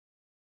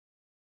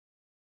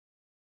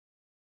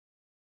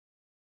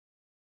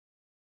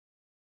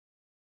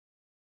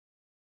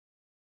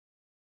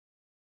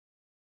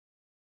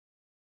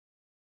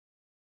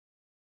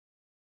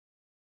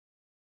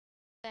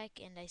back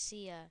and I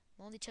see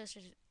Moldy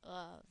Toaster's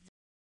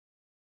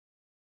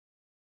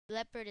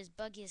Leopard is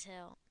buggy as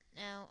hell.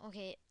 Now,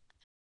 okay,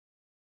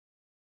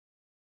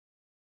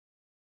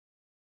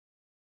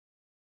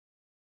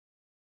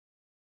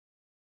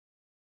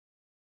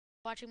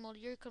 watching Moldy,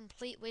 you're a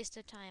complete waste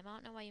of time. I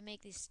don't know why you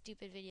make these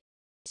stupid videos.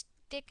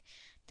 Stick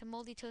to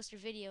Moldy Toaster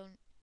video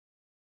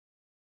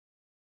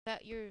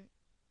about you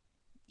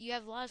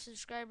have a lot of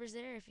subscribers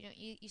there. If you don't,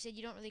 you said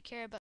you don't really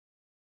care about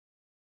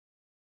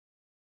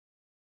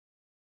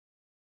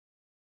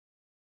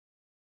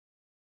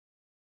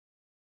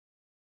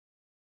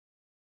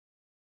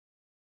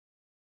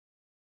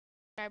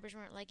subscribers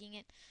weren't liking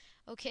it.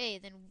 Okay,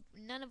 then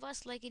none of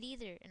us like it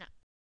either. And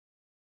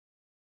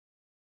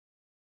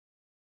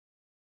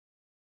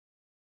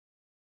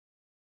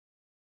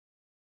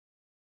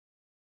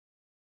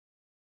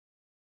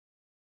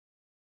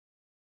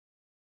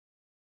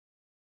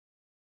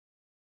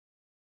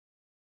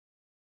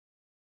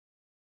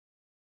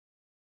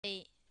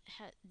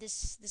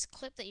this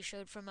clip that you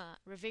showed from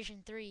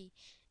revision 3,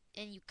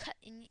 and you cut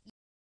it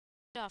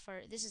off.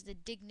 Or this is the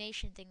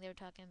dignation thing they were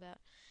talking about.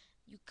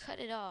 You cut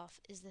it off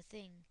is the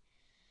thing.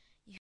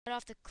 You cut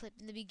off the clip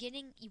in the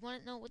beginning. You want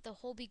to know what the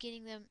whole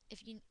beginning them.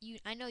 If you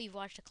I know you've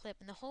watched a clip.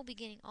 In the whole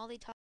beginning, all they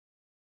talk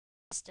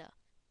about stuff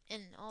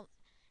and all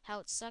how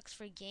it sucks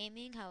for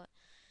gaming, how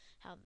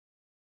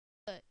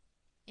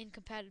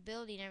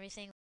incompatibility and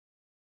everything.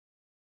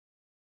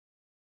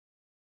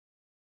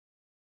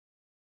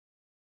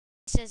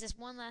 He says this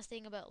one last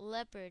thing about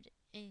Leopard,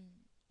 and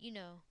you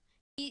know,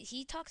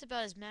 he talks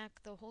about his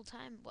Mac the whole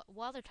time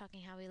while they're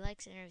talking how he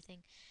likes it and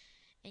everything,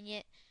 and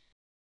yet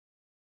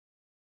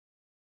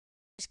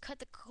just cut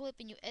the clip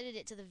and you edit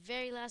it to the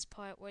very last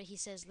part where he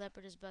says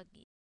Leopard is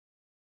buggy.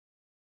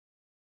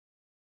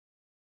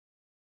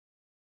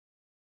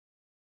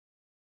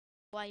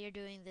 Why you're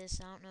doing this,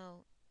 I don't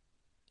know.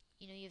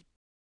 You know, you've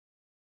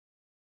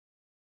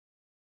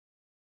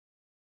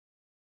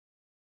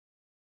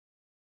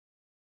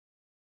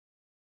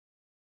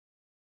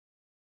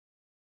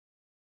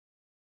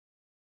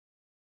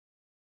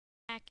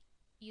Mac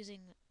using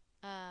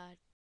uh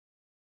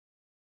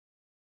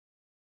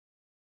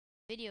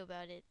video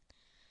about it,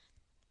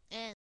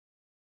 and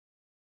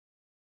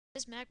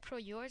is Mac Pro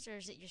yours or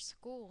is it your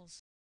school's?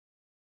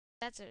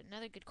 That's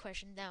another good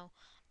question. Now,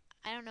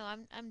 I don't know.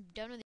 I'm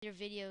done with your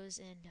videos,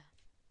 and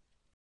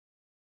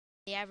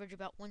they average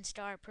about 1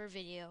 star per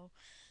video.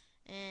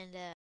 And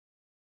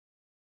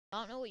I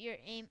don't know what your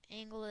aim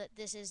angle that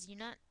this is. You're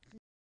not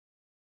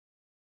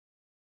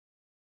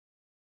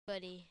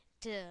buddy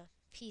to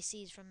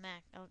PCs from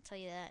Mac. I'll tell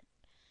you that.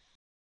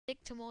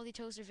 Stick to Moldy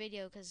Toaster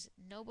video because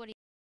nobody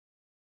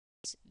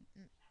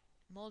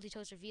Moldy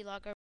Toaster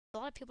vlog. Or a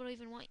lot of people don't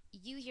even want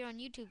you here on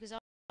YouTube because all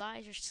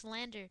lies or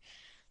slander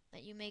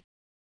that you make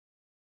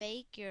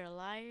fake. You're a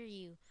liar.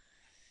 You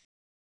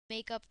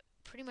make up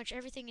pretty much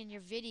everything in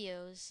your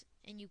videos,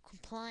 and you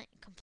comply.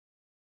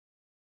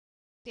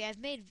 Okay, I've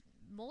made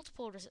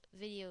multiple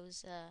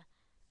videos.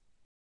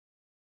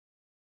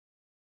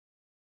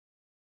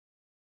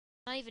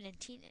 Not even a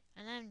teen.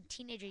 I'm not even a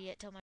teenager yet.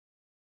 Till my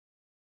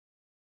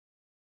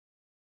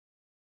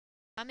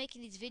I'm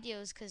making these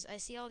videos because I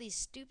see all these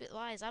stupid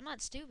lies. I'm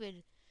not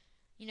stupid.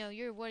 You know,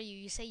 you're what are you?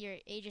 You say your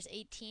age is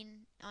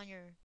 18 on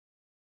your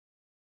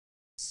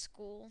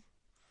school,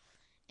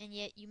 and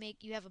yet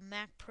you have a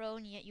Mac Pro,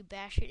 and yet you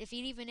bash it. If it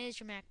even is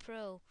your Mac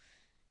Pro,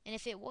 and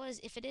if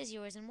it is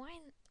yours, then why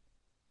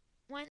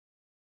not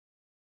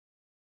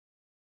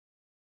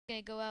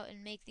gonna go out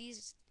and make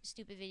these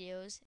stupid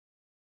videos?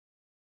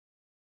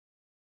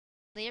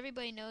 Like,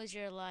 everybody knows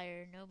you're a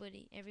liar.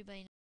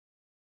 Everybody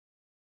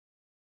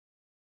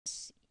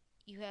knows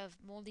you have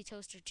Moldy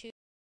Toaster too.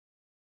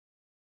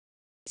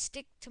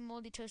 Stick to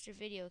Moldy Toaster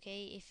video,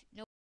 okay? If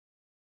no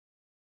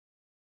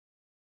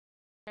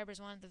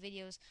subscribers wanted the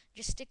videos,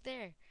 just stick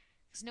there.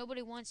 Because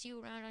nobody wants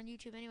you around on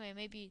YouTube anyway.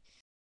 Maybe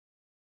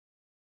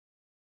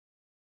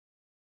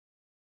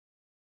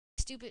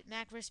stupid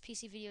Mac vs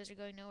PC videos are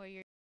going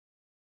nowhere.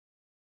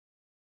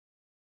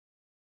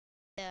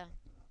 Yeah.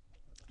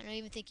 I don't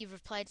even think you've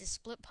replied to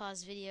Split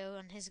Pause video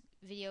on his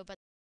video about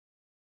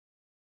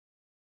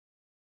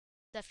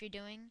the stuff you're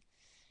doing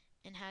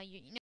and how you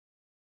know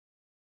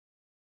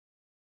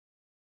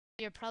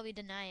you're probably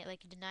deny it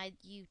like you denied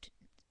you.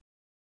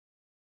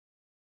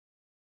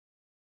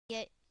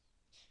 Yet,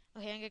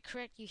 okay, I'm gonna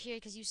correct you here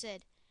because you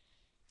said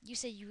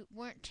you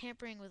weren't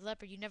tampering with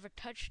Leopard. You never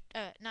touched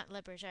not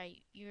Leopard.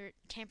 Sorry, you're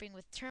tampering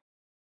with term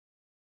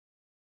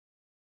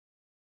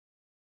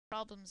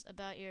problems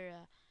about your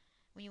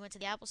when you went to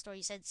the Apple Store.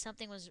 You said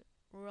something was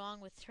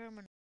wrong with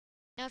terminal.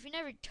 Now, if you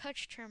never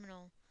touched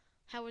terminal,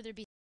 how would there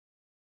be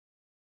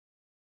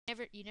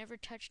you never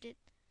touched it?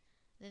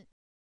 Then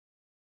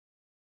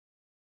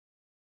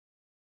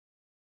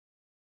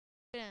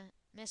you're gonna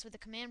mess with the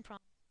command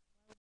prompt.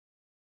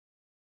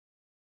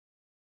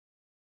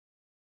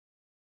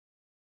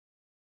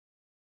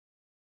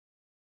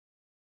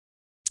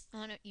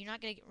 Oh, no, you're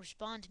not gonna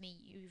respond to me.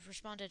 You've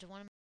responded to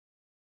one of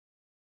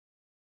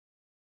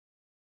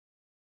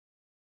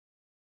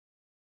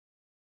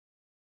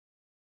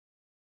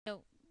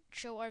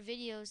show our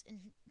videos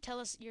and tell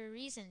us your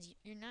reasons.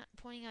 You're not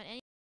pointing out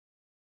anything.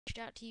 Reached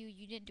out to you.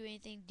 You didn't do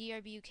anything.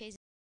 DRBUK's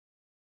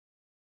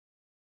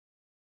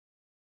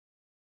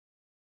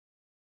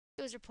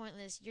videos are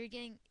pointless. You're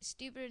getting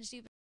stupider and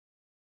stupider.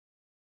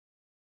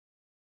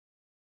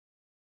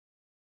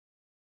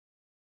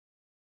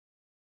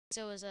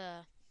 So is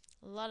a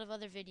lot of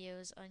other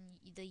videos on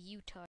the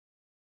Utah.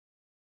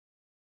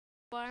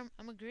 Well,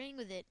 I'm agreeing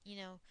with it.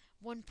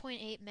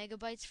 1.8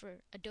 megabytes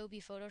for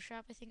Adobe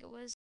Photoshop, I think it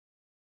was.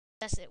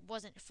 Yes, it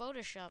wasn't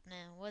Photoshop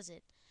now, was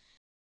it?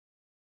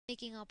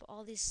 Making up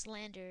all this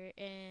slander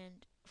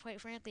and,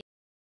 quite frankly,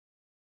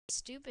 it's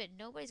stupid.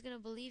 Nobody's gonna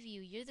believe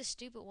you. You're the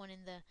stupid one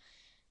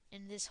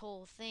in this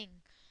whole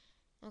thing.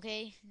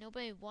 Okay?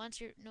 Nobody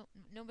wants your no.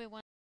 Nobody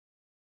wants.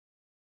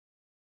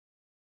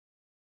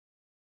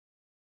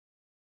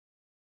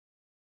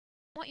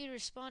 I want you to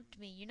respond to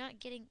me. You're not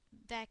getting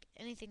back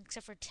anything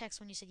except for text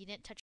when you said you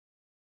didn't touch.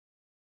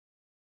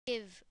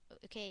 Give.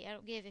 Okay, I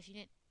don't give if you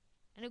didn't.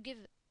 I don't give.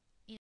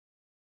 You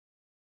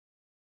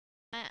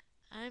know.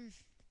 I'm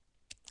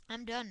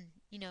I'm done.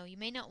 You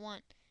may not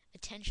want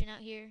attention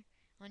out here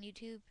on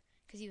YouTube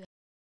because you.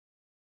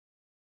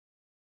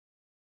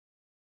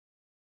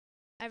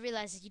 I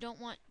realize that you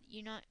don't want.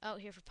 You're not out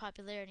here for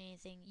popularity or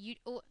anything.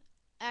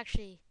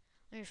 Actually,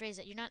 let me rephrase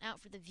that. You're not out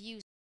for the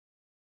views.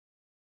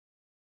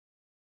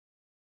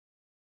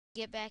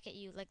 Get back at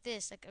you like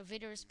this, like a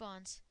video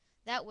response.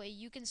 That way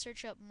you can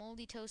search up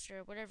moldy toaster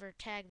or whatever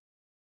tag.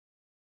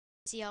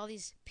 See all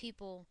these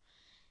people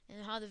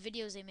and how the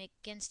videos they make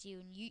against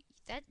you,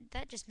 and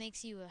that just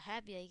makes you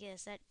happy, I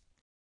guess. That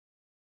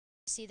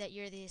see that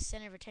you're the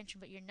center of attention,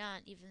 but you're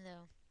not, even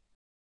though.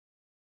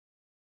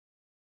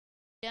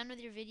 Done with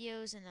your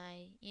videos, and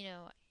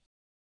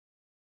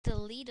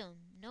delete them.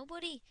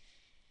 Nobody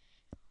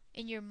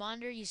in your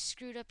monitor, you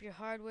screwed up your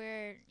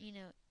hardware.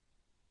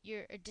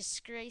 You're a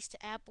disgrace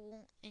to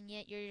Apple, and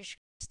yet you're a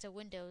disgrace to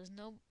Windows.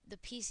 No, the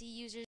PC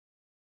users.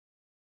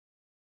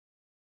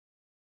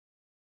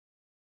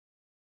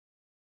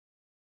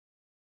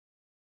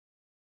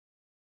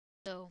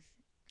 So,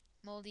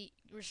 moldy,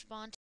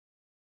 respond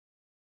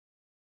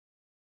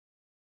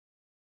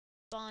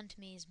to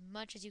me as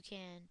much as you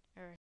can,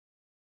 or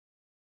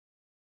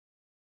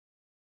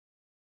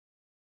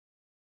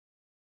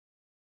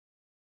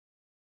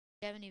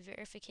do you have any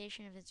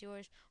verification if it's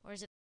yours, or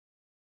is it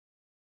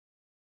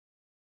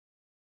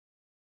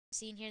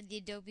seen here in the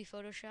Adobe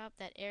Photoshop,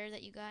 that error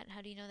that you got?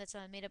 How do you know that's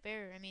not a made-up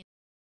error? I mean,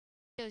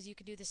 you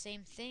could do the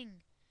same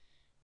thing.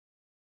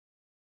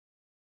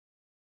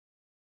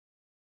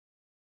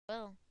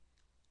 Well,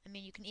 I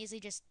mean, you can easily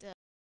just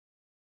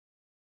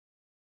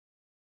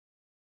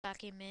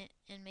document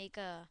and make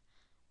a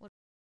what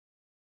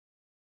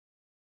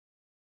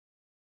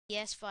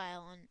PS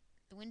file on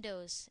the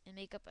Windows and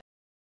make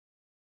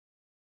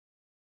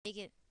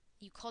it.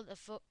 You call it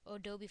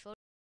Adobe Photo.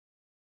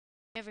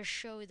 Never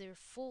show their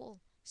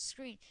full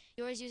screen.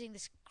 You're always using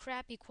this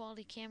crappy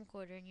quality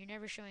camcorder, and you're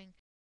never showing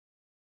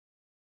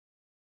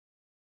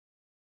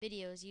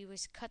videos. You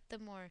always cut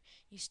them, or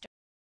you start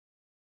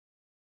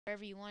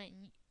wherever you want it.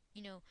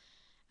 And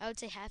I would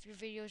say half your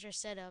videos are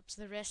setups,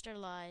 the rest are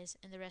lies,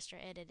 and the rest are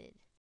edited.